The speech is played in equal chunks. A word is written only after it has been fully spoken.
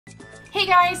Hey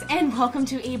guys, and welcome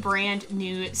to a brand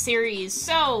new series.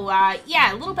 So,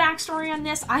 yeah, a little backstory on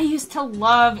this. I used to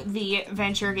love the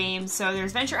Venture games. So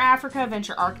there's Venture Africa,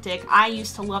 Venture Arctic. I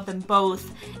used to love them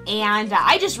both, and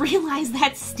I just realized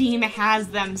that Steam has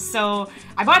them. So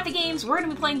I bought the games. We're going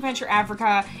to be playing Venture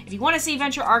Africa. If you want to see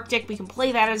Venture Arctic, we can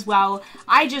play that as well.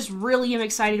 I just really am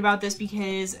excited about this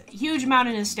because huge amount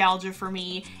of nostalgia for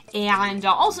me. And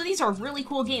also, these are really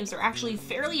cool games. They're actually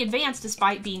fairly advanced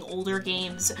despite being older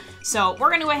games. So we're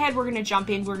going to go ahead, we're going to jump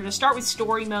in. We're going to start with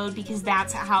story mode because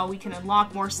that's how we can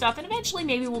unlock more stuff. And eventually,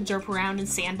 maybe we'll derp around in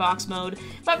sandbox mode.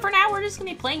 But for now, we're just going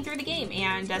to be playing through the game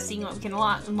and seeing what we can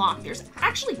unlock. There's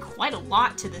actually quite a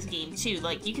lot to this game, too.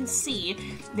 Like, you can see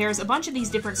there's a bunch of these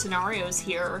different scenarios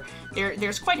here.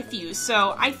 There's quite a few.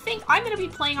 So I think I'm going to be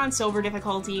playing on silver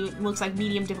difficulty. Looks like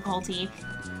medium difficulty.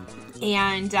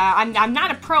 And I'm not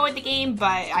a pro at the game, but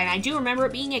I do remember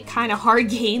it being a kind of hard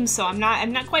game, so I'm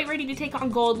not quite ready to take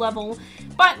on gold level.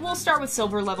 But we'll start with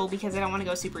silver level because I don't want to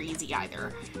go super easy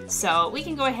either. So we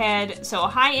can go ahead. So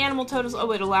high animal totals.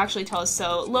 Oh, it'll actually tell us.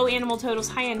 So low animal totals,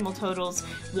 high animal totals.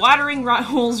 Watering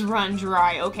holes run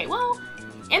dry. Okay, well,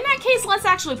 in that case, let's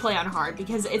actually play on hard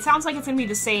because it sounds like it's going to be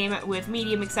the same with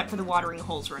medium except for the watering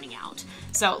holes running out.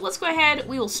 So let's go ahead,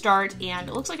 we will start, and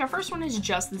it looks like our first one is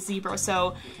just the zebra.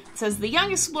 So it says, the young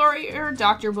explorer,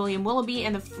 Dr. William Willoughby,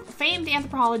 and the famed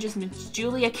anthropologist Miss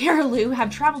Julia Carolou have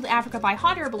traveled to Africa by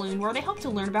hot air balloon where they hope to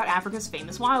learn about Africa's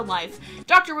famous wildlife.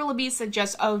 Dr. Willoughby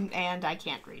suggests, oh, and I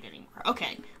can't read anymore.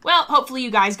 Okay, well, hopefully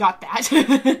you guys got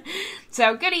that.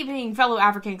 So, good evening, fellow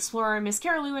African explorer. Miss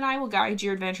Carolou and I will guide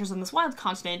your adventures on this wild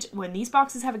continent. When these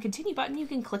boxes have a continue button, you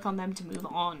can click on them to move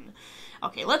on.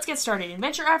 Okay, let's get started. In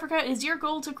Venture Africa, is your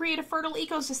goal to create a fertile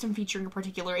ecosystem featuring a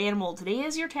particular animal. Today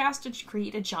is your task to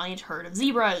create a giant herd of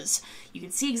zebras. You can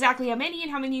see exactly how many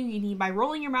you need by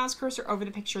rolling your mouse cursor over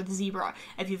the picture of the zebra.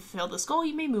 If you've fulfilled this goal,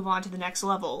 you may move on to the next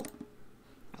level.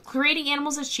 Creating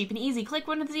animals is cheap and easy. Click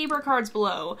one of the zebra cards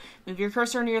below. Move your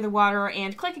cursor near the water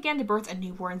and click again to birth a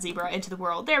newborn zebra into the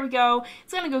world. There we go.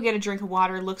 It's gonna go get a drink of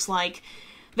water, looks like.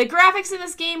 The graphics in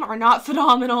this game are not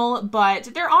phenomenal, but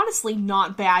they're honestly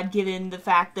not bad given the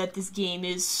fact that this game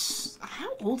is... How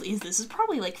old is this? It's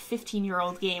probably like a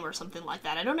 15-year-old game or something like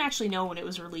that. I don't actually know when it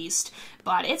was released,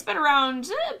 but it's been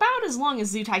around about as long as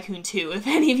Zoo Tycoon 2, if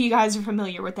any of you guys are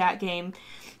familiar with that game.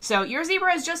 So, your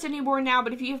zebra is just a newborn now,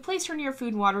 but if you have placed her near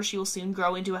food and water, she will soon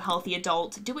grow into a healthy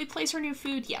adult. Did we place her near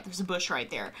food? Yeah, there's a bush right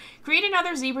there. Create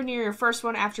another zebra near your first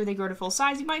one after they grow to full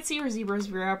size. You might see your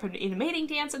zebras rear up in a mating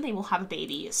dance, and they will have a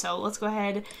baby. So, let's go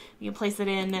ahead. We can place it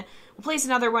in. We'll place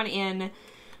another one in.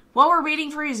 While we're waiting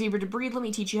for your zebra to breed, let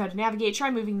me teach you how to navigate. Try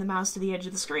moving the mouse to the edge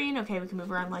of the screen. Okay, we can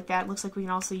move around like that. Looks like we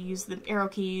can also use the arrow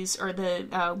keys, or the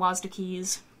WASD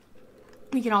keys.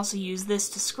 We can also use this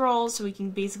to scroll, so we can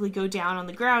basically go down on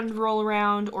the ground and roll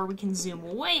around, or we can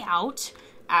zoom way out.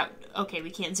 Okay, we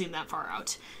can't zoom that far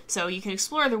out. So you can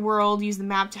explore the world, use the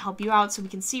map to help you out so we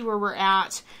can see where we're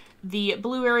at. The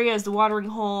blue area is the watering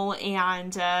hole,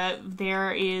 and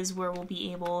there is where we'll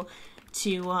be able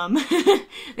to,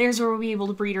 there's where we'll be able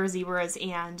to breed our zebras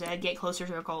and get closer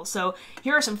to our goal. So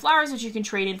here are some flowers that you can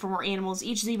trade in for more animals.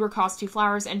 Each zebra costs 2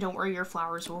 flowers, and don't worry, your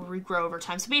flowers will regrow over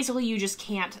time. So basically, you just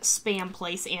can't spam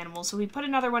place animals. So we put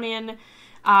another one in.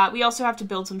 We also have to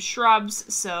build some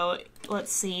shrubs. So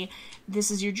let's see.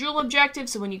 This is your jewel objective.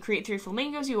 So when you create 3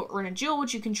 flamingos, you will earn a jewel,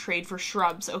 which you can trade for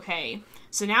shrubs. Okay.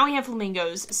 So now we have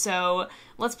flamingos. So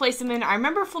let's place them in. I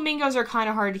remember flamingos are kind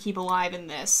of hard to keep alive in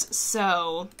this.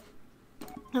 So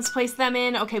let's place them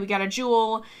in. Okay, we got a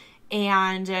jewel,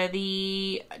 and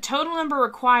the total number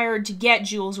required to get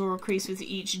jewels will increase with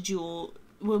each jewel.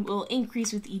 Will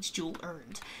increase with each jewel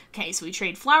earned. Okay, so we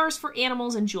trade flowers for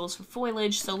animals and jewels for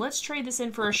foliage. So let's trade this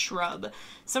in for a shrub.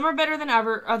 Some are better than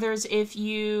others. If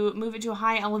you move it to a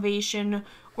high elevation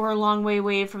or a long way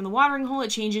away from the watering hole, it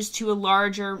changes to a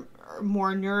larger,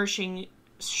 more nourishing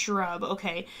shrub.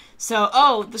 Okay, so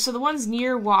so the ones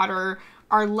near water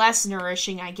are less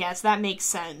nourishing, I guess. That makes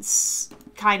sense.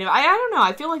 Kind of. I don't know.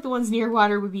 I feel like the ones near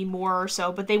water would be more or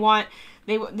so, but they want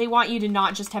you to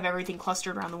not just have everything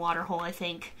clustered around the water hole, I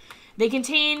think. They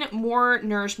contain more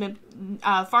nourishment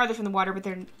farther from the water, but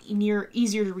they're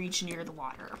easier to reach near the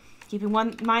water. Keep in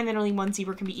mind that only one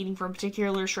zebra can be eating from a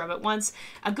particular shrub at once.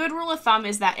 A good rule of thumb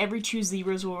is that every 2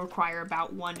 zebras will require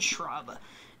about 1 shrub.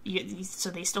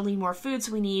 So they still need more food,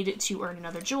 so we need to earn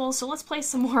another jewel. So let's place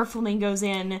some more flamingos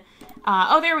in.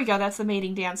 Oh, there we go. That's the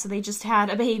mating dance. So they just had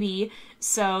a baby.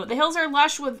 So the hills are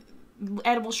lush with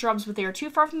edible shrubs, but they are too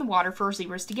far from the water for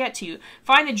zebras to get to.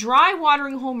 Find the dry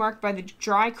watering hole marked by the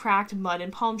dry, cracked mud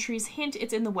and palm trees. Hint,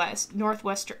 it's in the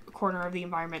northwest corner of the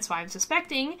environment, so I'm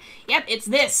suspecting, yep, it's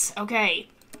this. Okay.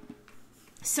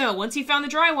 So, once you found the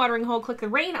dry watering hole, click the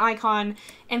rain icon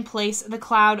and place the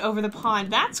cloud over the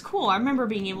pond. That's cool. I remember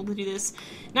being able to do this.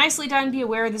 Nicely done. Be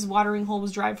aware this watering hole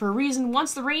was dry for a reason.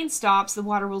 Once the rain stops, the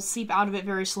water will seep out of it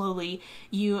very slowly.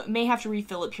 You may have to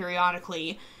refill it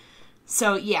periodically.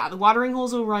 So, yeah, the watering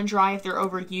holes will run dry if they're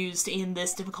overused in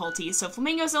this difficulty. So,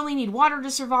 flamingos only need water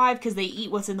to survive because they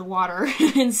eat what's in the water.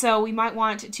 And so, we might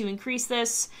want to increase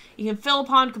this. You can fill a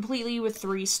pond completely with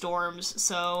 3 storms.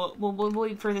 So, we'll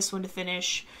wait for this one to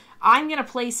finish. I'm going to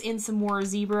place in some more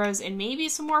zebras and maybe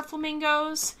some more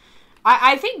flamingos.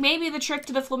 I think maybe the trick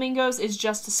to the flamingos is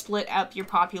just to split up your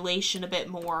population a bit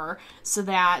more so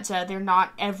that they're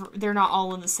not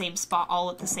all in the same spot all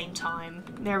at the same time.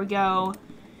 There we go.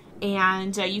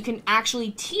 And you can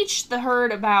actually teach the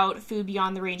herd about food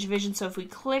beyond the range of vision. So if we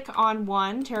click on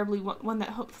one that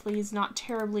hopefully is not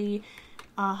terribly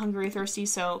hungry or thirsty.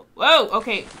 So, whoa,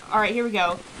 okay, all right, here we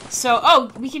go. So, oh,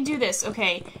 we can do this,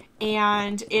 okay.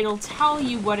 And it'll tell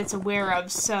you what it's aware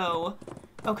of. So,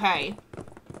 okay.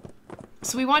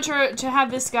 So we want to have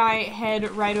this guy head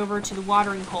right over to the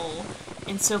watering hole.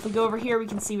 And so if we go over here, we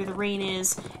can see where the rain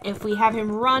is. If we have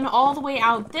him run all the way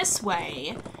out this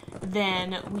way,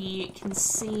 then we can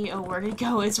see, oh, where did it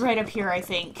go? It's right up here, I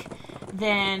think.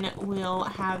 Then we'll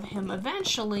have him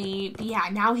eventually, yeah,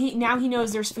 now he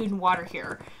knows there's food and water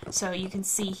here. So you can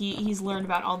see he's learned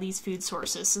about all these food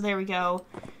sources. So there we go.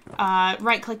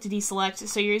 Right-click to deselect.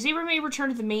 So your zebra may return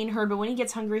to the main herd, but when he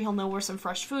gets hungry, he'll know where some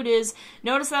fresh food is.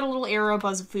 Notice that a little arrow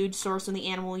above the food source when the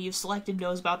animal you've selected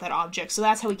knows about that object. So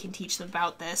that's how we can teach them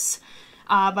about this.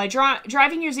 By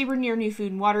driving your zebra near new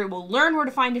food and water, it will learn where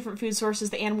to find different food sources.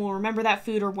 The animal will remember that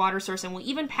food or water source and will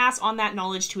even pass on that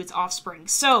knowledge to its offspring.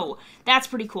 So, that's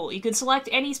pretty cool. You can select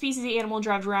any species of animal and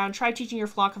drive around. Try teaching your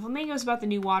flock of flamingos about the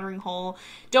new watering hole.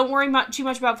 Don't worry too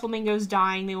much about flamingos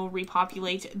dying. They will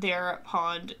repopulate their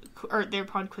pond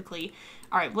quickly.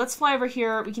 Alright, let's fly over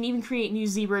here. We can even create new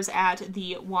zebras at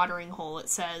the watering hole, it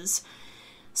says.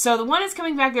 So the one that's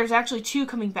coming back, there's actually 2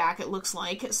 coming back, it looks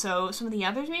like. So some of the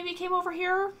others maybe came over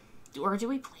here? Or did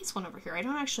we place one over here? I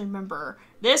don't actually remember.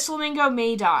 This flamingo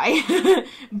may die.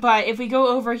 But if we go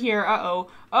over here, uh-oh.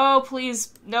 Oh,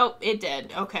 please. Nope, it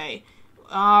did. Okay.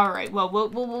 Alright, well,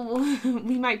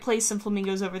 we might place some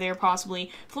flamingos over there,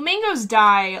 possibly. Flamingos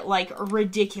die, like,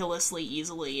 ridiculously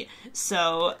easily.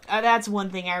 So, that's one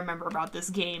thing I remember about this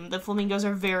game. The flamingos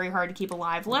are very hard to keep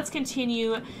alive. Let's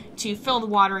continue to fill the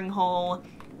watering hole.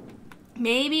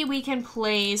 Maybe we can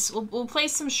place, we'll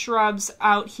place some shrubs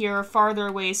out here farther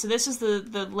away. So this is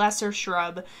the lesser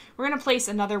shrub. We're going to place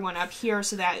another one up here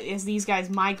so that as these guys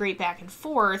migrate back and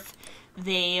forth,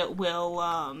 they will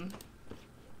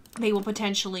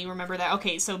potentially remember that.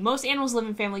 Okay, so most animals live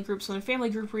in family groups. When a family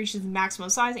group reaches the maximum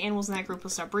size, animals in that group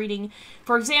will stop breeding.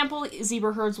 For example,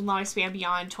 zebra herds will not expand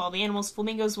beyond 12 animals.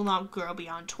 Flamingos will not grow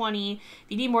beyond 20. If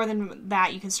you need more than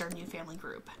that, you can start a new family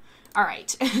group.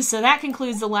 Alright, so that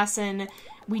concludes the lesson.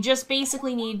 We just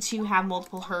basically need to have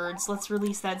multiple herds. Let's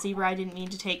release that zebra. I didn't mean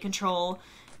to take control.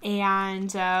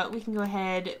 And we can go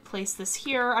ahead, place this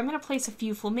here. I'm going to place a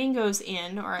few flamingos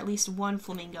in, or at least one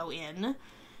flamingo in.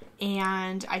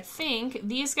 And I think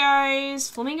these guys,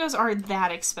 flamingos aren't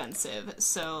that expensive.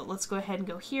 So let's go ahead and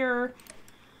go here.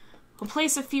 We'll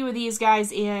place a few of these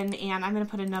guys in, and I'm going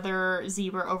to put another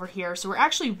zebra over here. So we're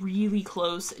actually really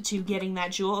close to getting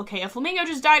that jewel. Okay, a flamingo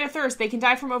just died of thirst. They can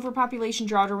die from overpopulation,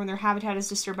 drought, or when their habitat is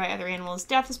disturbed by other animals.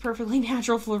 Death is perfectly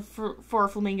natural for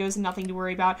flamingos and nothing to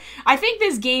worry about. I think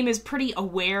this game is pretty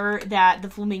aware that the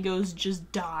flamingos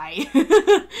just die.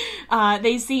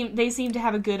 They seem to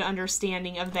have a good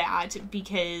understanding of that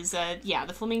because, yeah,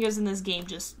 the flamingos in this game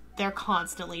just... they're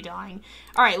constantly dying.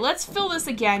 Alright, let's fill this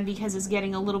again because it's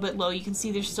getting a little bit low. You can see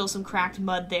there's still some cracked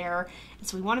mud there. And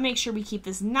so we want to make sure we keep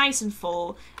this nice and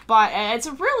full. But it's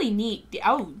a really neat...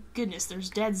 oh, goodness, there's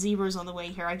dead zebras on the way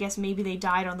here. I guess maybe they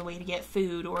died on the way to get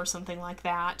food or something like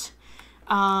that.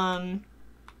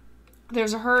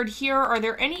 There's a herd here. Are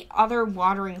there any other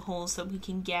watering holes that we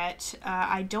can get?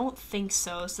 I don't think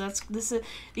so. So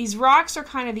these rocks are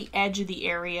kind of the edge of the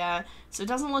area, so it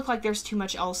doesn't look like there's too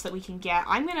much else that we can get.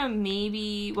 I'm gonna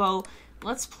maybe, well,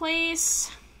 let's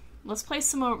place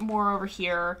some more over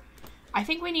here. I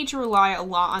think we need to rely a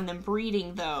lot on them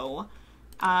breeding, though.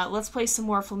 Let's place some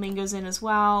more flamingos in as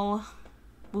well.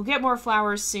 We'll get more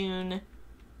flowers soon.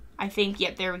 I think,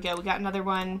 yep, there we go. We got another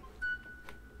one.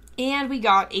 And we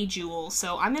got a jewel.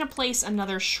 So I'm going to place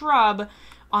another shrub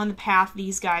on the path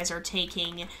these guys are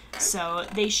taking. So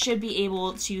they should be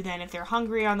able to then, if they're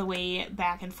hungry on the way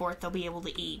back and forth, they'll be able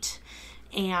to eat.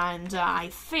 And I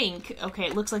think, okay,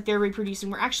 it looks like they're reproducing.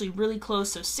 We're actually really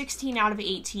close, so 16 out of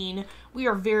 18. We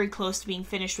are very close to being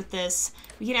finished with this.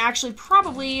 We can actually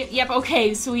probably, yep,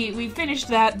 okay, so we finished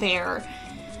that there.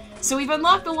 So we've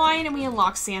unlocked the lion and we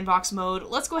unlocked sandbox mode.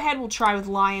 Let's go ahead, we'll try with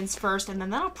lions first, and then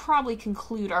that'll probably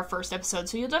conclude our first episode.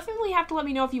 So you'll definitely have to let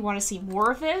me know if you want to see more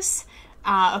of this.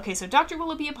 Okay, so Dr.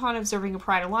 Willoughby, upon observing a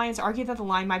pride of lions, argued that the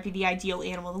lion might be the ideal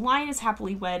animal. The lion is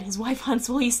happily wed. His wife hunts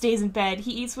while he stays in bed.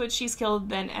 He eats what she's killed,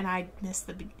 then, and I missed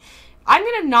the... I'm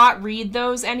gonna not read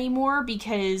those anymore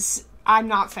because I'm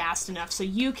not fast enough, so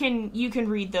you can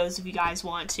read those if you guys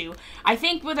want to. I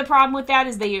think the problem with that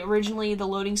is the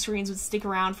loading screens would stick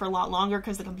around for a lot longer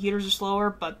because the computers are slower,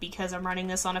 but because I'm running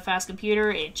this on a fast computer,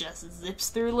 it just zips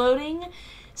through loading.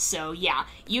 So yeah,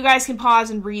 you guys can pause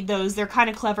and read those. They're kind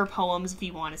of clever poems if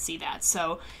you want to see that.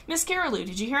 So, Miss Carolou,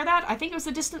 did you hear that? I think it was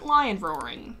a distant lion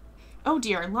roaring. Oh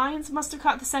dear, lions must have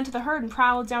caught the scent of the herd and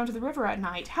prowled down to the river at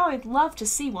night. How I'd love to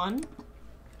see one.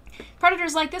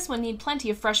 Predators like this one need plenty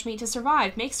of fresh meat to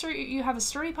survive. Make sure you have a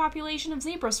sturdy population of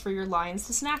zebras for your lions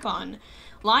to snack on.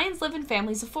 Lions live in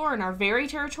families of 4 and are very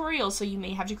territorial, so you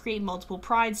may have to create multiple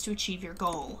prides to achieve your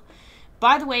goal.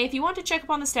 By the way, if you want to check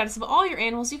up on the status of all your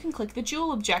animals, you can click the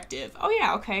jewel objective. Oh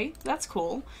yeah, okay, that's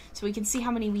cool. So we can see how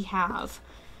many we have.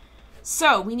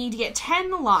 So, we need to get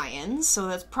 10 lions, so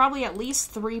that's probably at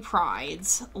least 3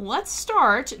 prides. Let's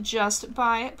start just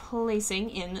by placing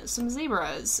in some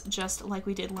zebras, just like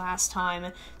we did last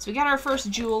time. So we got our first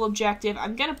jewel objective.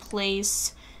 I'm gonna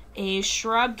place a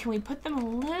shrub. Can we put them a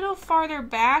little farther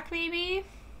back, maybe?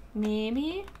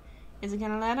 Maybe? Is it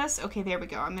gonna let us? Okay, there we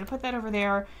go. I'm gonna put that over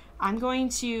there. I'm going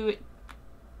to...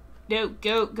 No,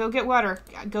 go get water.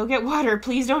 Go get water.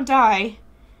 Please don't die.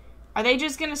 Are they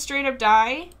just gonna straight up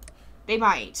die? They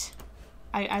might.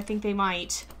 I think they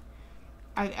might.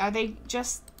 Are they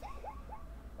just...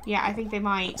 Yeah, I think they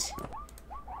might.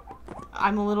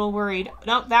 I'm a little worried.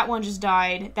 Nope, that one just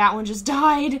died. That one just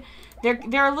died.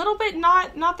 They're a little bit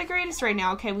not the greatest right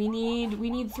now. Okay, we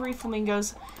need 3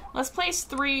 flamingos. Let's place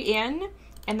 3 in.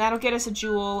 And that'll get us a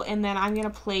jewel, and then I'm going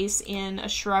to place in a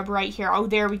shrub right here. Oh,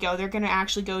 there we go. They're going to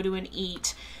actually go to an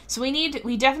eat. So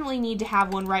we definitely need to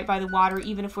have one right by the water,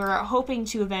 even if we're hoping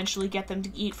to eventually get them to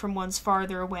eat from ones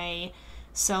farther away.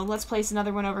 So let's place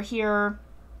another one over here.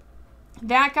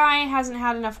 That guy hasn't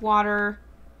had enough water.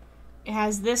 It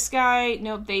has this guy.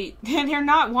 Nope, they're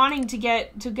not wanting to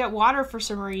get water for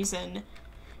some reason.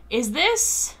 Is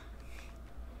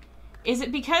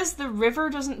it because the river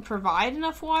doesn't provide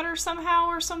enough water somehow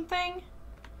or something?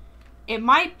 It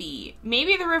might be.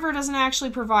 Maybe the river doesn't actually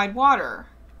provide water.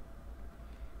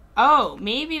 Oh,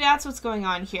 maybe that's what's going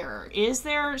on here. Is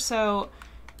there? So,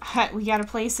 we gotta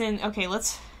place in... Okay,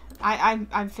 let's...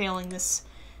 I'm failing this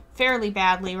fairly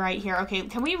badly right here. Okay,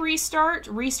 can we restart?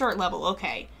 Restart level.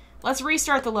 Okay. Let's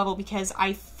restart the level because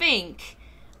I think...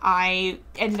 I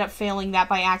ended up failing that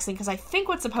by accident because I think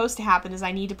what's supposed to happen is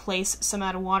I need to place some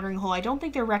at a watering hole. I don't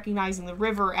think they're recognizing the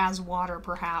river as water,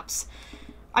 perhaps.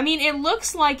 I mean, it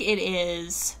looks like it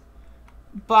is,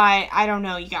 but I don't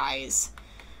know, you guys.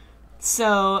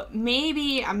 So,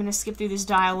 maybe I'm going to skip through this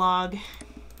dialogue.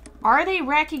 Are they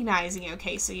recognizing it?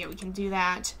 Okay, so yeah, we can do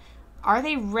that. Are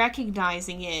they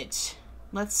recognizing it?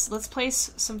 Let's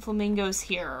place some flamingos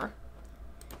here.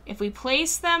 If we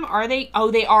place them, are they... Oh,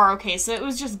 they are. Okay, so it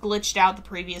was just glitched out the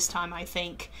previous time, I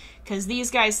think. Because these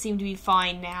guys seem to be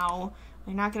fine now.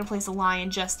 We're not going to place a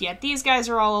lion just yet. These guys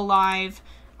are all alive.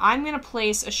 I'm going to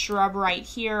place a shrub right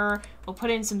here. We'll put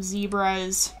in some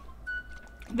zebras.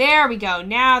 There we go.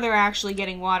 Now they're actually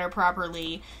getting water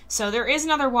properly. So there is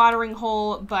another watering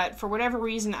hole, but for whatever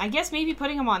reason, I guess maybe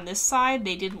putting them on this side,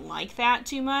 they didn't like that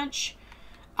too much.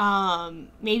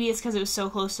 Maybe it's because it was so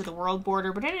close to the world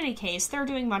border, but in any case, they're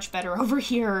doing much better over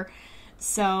here.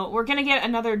 So we're gonna get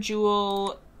another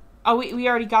jewel. Oh, we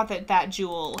already got that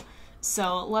jewel.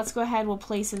 So let's go ahead, we'll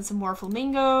place in some more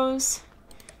flamingos.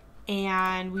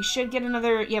 And we should get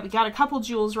another, yeah, we got a couple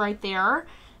jewels right there.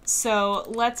 So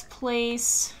let's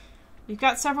place, we've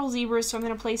got several zebras, so I'm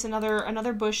gonna place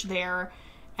another bush there.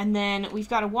 And then we've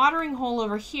got a watering hole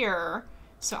over here,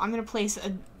 so I'm gonna place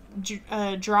a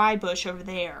dry bush over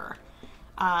there.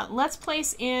 Let's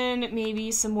place in maybe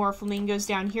some more flamingos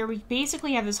down here. We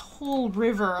basically have this whole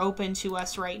river open to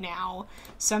us right now.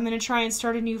 So I'm going to try and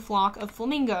start a new flock of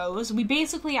flamingos.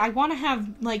 I want to have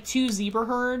like 2 zebra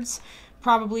herds,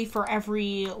 probably for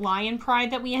every lion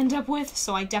pride that we end up with.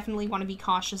 So I definitely want to be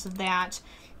cautious of that.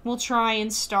 We'll try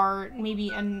and start maybe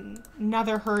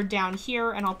another herd down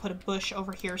here, and I'll put a bush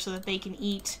over here so that they can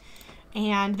eat.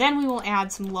 And then we will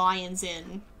add some lions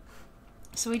in.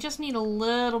 So we just need a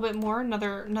little bit more,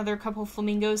 another couple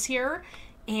flamingos here,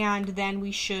 And then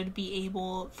we should be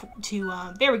able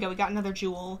to, there we go, we got another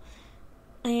jewel.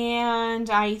 And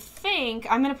I think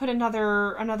I'm going to put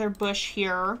another bush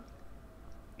here.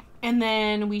 And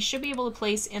then we should be able to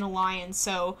place in a lion.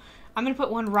 So I'm going to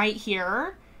put one right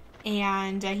here.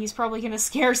 And he's probably going to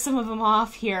scare some of them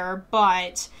off here.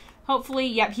 But hopefully,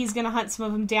 yep, he's going to hunt some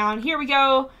of them down. Here we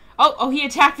go. Oh, he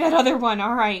attacked that other one.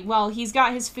 All right, well, he's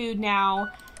got his food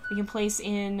now. We can place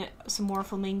in some more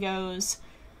flamingos.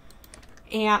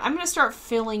 And I'm going to start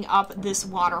filling up this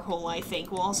water hole, I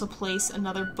think. We'll also place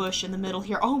another bush in the middle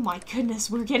here. Oh my goodness,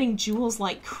 we're getting jewels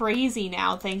like crazy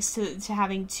now, thanks to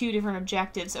having 2 different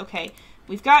objectives. Okay,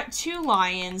 we've got 2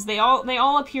 lions. They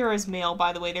all appear as male,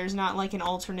 by the way. There's not like an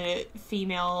alternate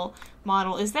female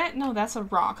model. Is that? No, that's a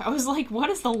rock. I was like, what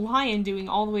is the lion doing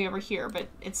all the way over here? But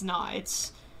it's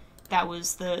not. That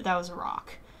was a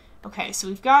rock. Okay, so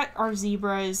we've got our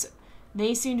zebras.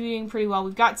 They seem to be doing pretty well.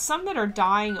 We've got some that are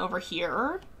dying over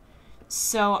here.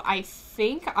 So I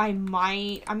think I'm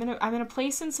gonna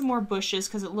place in some more bushes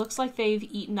because it looks like they've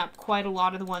eaten up quite a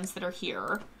lot of the ones that are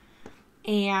here.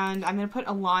 And I'm gonna put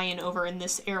a lion over in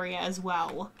this area as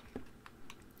well,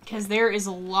 because there is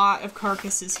a lot of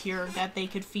carcasses here that they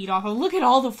could feed off of. Look at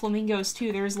all the flamingos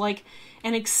too. There's like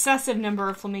an excessive number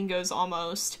of flamingos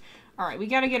almost. All right, we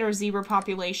gotta get our zebra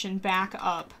population back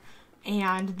up.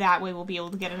 And that way we'll be able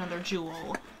to get another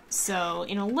jewel. So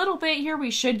in a little bit here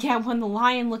we should get one. The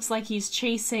lion looks like he's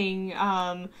chasing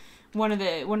one of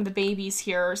the babies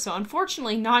here. So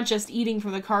unfortunately not just eating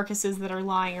from the carcasses that are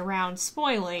lying around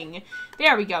spoiling.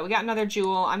 There we go. We got another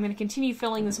jewel. I'm going to continue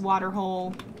filling this water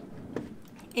hole.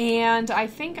 And I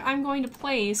think I'm going to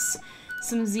place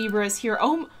some zebras here.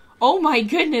 Oh my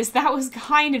goodness, that was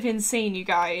kind of insane, you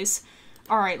guys.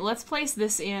 Alright, let's place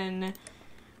this in.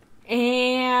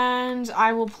 And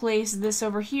I will place this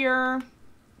over here.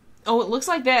 Oh, it looks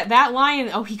like that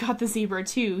lion... Oh, he got the zebra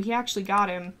too. He actually got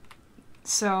him.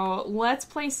 So, let's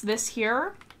place this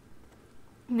here.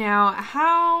 Now,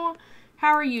 how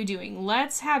are you doing?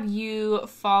 Let's have you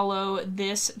follow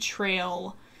this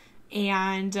trail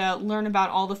and learn about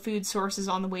all the food sources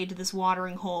on the way to this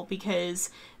watering hole, because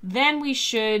then we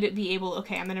should be able...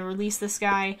 Okay, I'm going to release this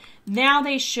guy. Now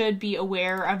they should be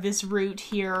aware of this route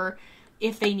here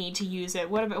if they need to use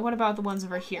it. What about the ones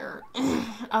over here?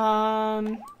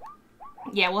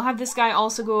 Yeah, we'll have this guy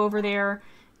also go over there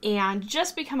and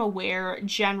just become aware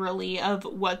generally of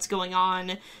what's going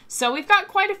on. So we've got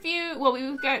quite a few, well,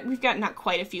 we've got not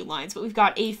quite a few lions, but we've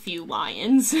got a few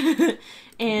lions.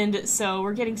 And so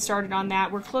we're getting started on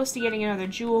that. We're close to getting another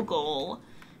jewel goal.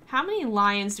 How many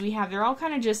lions do we have? They're all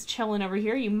kind of just chilling over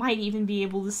here. You might even be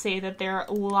able to say that they're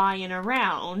lying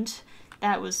around.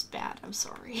 That was bad, I'm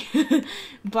sorry.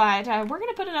 But we're going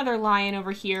to put another lion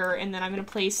over here, and then I'm going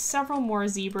to place several more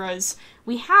zebras.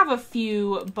 We have a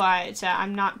few, but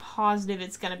I'm not positive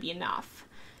it's going to be enough.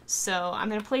 So I'm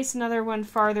going to place another one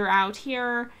farther out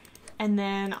here, and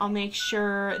then I'll make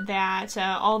sure that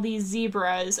all these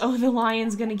zebras... Oh, the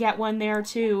lion's going to get one there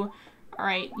too.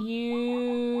 Alright,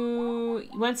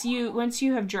 once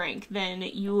you have drank, then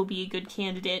you will be a good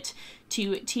candidate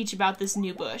to teach about this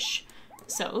new bush.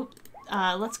 So...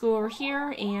 let's go over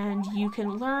here, and you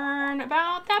can learn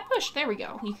about that bush. There we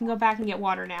go. You can go back and get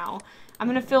water now. I'm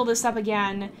going to fill this up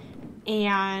again,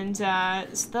 and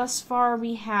thus far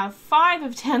we have 5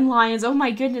 of 10 lions. Oh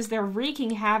my goodness, they're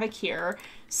wreaking havoc here.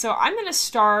 So I'm going to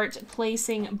start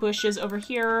placing bushes over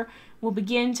here. We'll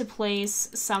begin to place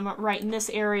some right in this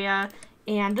area,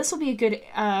 and this will be a good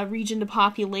region to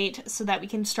populate so that we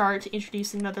can start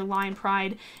introducing another lion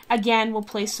pride. Again, we'll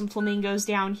place some flamingos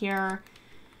down here.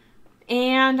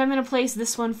 And I'm going to place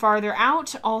this one farther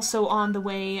out, also on the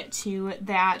way to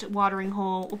that watering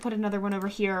hole. We'll put another one over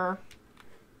here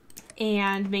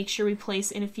and make sure we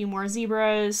place in a few more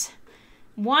zebras.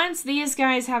 Once these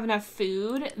guys have enough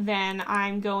food, then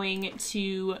I'm going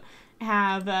to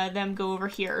have them go over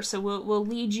here. So we'll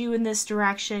lead you in this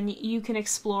direction. You can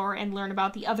explore and learn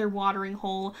about the other watering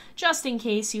hole just in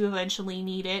case you eventually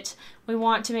need it. We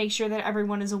want to make sure that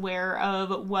everyone is aware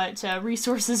of what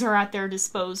resources are at their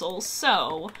disposal.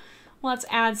 So let's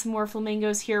add some more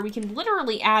flamingos here. We can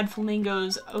literally add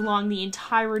flamingos along the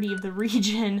entirety of the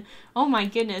region. Oh my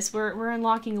goodness, we're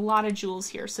unlocking a lot of jewels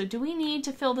here. So do we need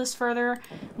to fill this further?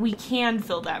 We can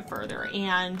fill that further,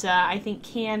 and I think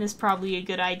can is probably a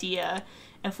good idea.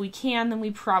 If we can, then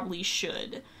we probably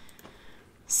should.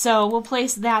 So we'll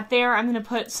place that there. I'm going to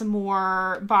put some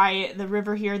more by the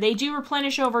river here. They do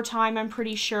replenish over time, I'm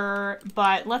pretty sure,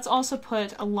 but let's also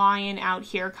put a lion out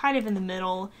here, kind of in the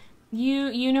middle.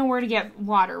 You know where to get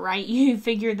water, right? You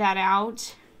figured that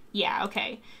out? Yeah,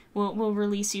 okay. We'll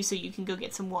release you so you can go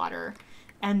get some water.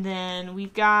 And then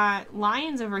we've got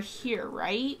lions over here,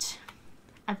 right?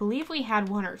 I believe we had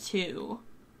 1 or 2.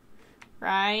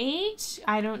 Right?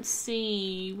 I don't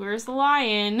see. Where's the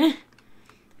lion?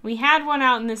 We had one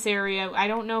out in this area. I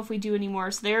don't know if we do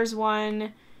anymore. So there's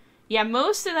one. Yeah,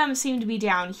 most of them seem to be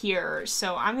down here.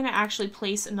 So I'm going to actually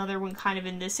place another one kind of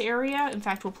in this area. In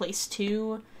fact, we'll place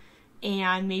 2.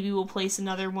 And maybe we'll place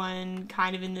another one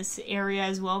kind of in this area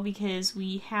as well, because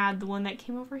we had the one that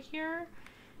came over here.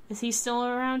 Is he still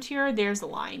around here? There's the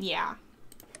lion, yeah.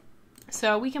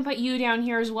 So we can put you down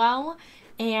here as well.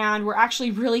 And we're actually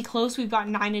really close. We've got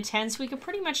 9 to 10, so we could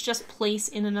pretty much just place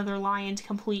in another lion to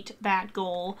complete that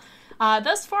goal.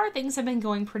 Thus far, things have been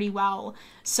going pretty well.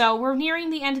 So we're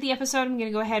nearing the end of the episode. I'm going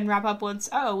to go ahead and wrap up once...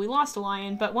 Oh, we lost a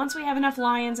lion. But once we have enough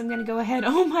lions, I'm going to go ahead...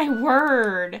 Oh, my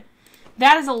word!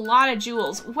 That is a lot of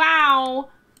jewels. Wow!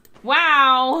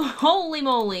 Wow! Holy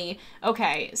moly!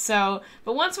 Okay, so,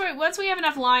 but once we have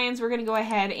enough lions, we're gonna go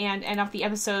ahead and end off the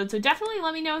episode. So definitely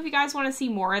let me know if you guys want to see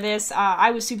more of this.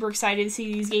 I was super excited to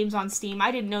see these games on Steam.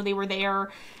 I didn't know they were there.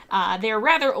 They're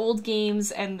rather old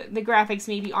games, and the graphics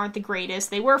maybe aren't the greatest.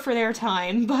 They were for their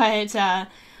time, but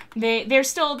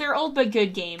they're old but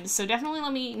good games. So definitely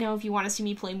let me know if you want to see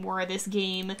me play more of this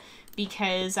game,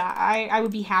 because I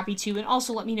would be happy to. And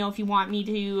also let me know if you want me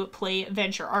to play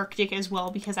Venture Arctic as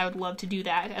well, because I would love to do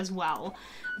that as well.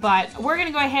 But we're going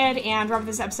to go ahead and wrap up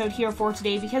this episode here for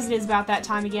today, because it is about that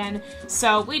time again.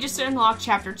 So we just unlocked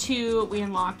Chapter 2, we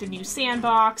unlocked a new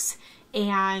sandbox,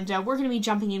 and we're going to be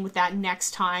jumping in with that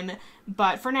next time.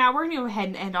 But for now, we're going to go ahead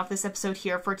and end off this episode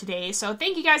here for today. So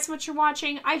thank you guys so much for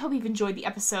watching. I hope you've enjoyed the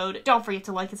episode. Don't forget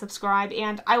to like and subscribe,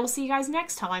 and I will see you guys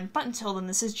next time. But until then,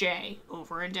 this is Jay,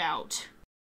 over and out.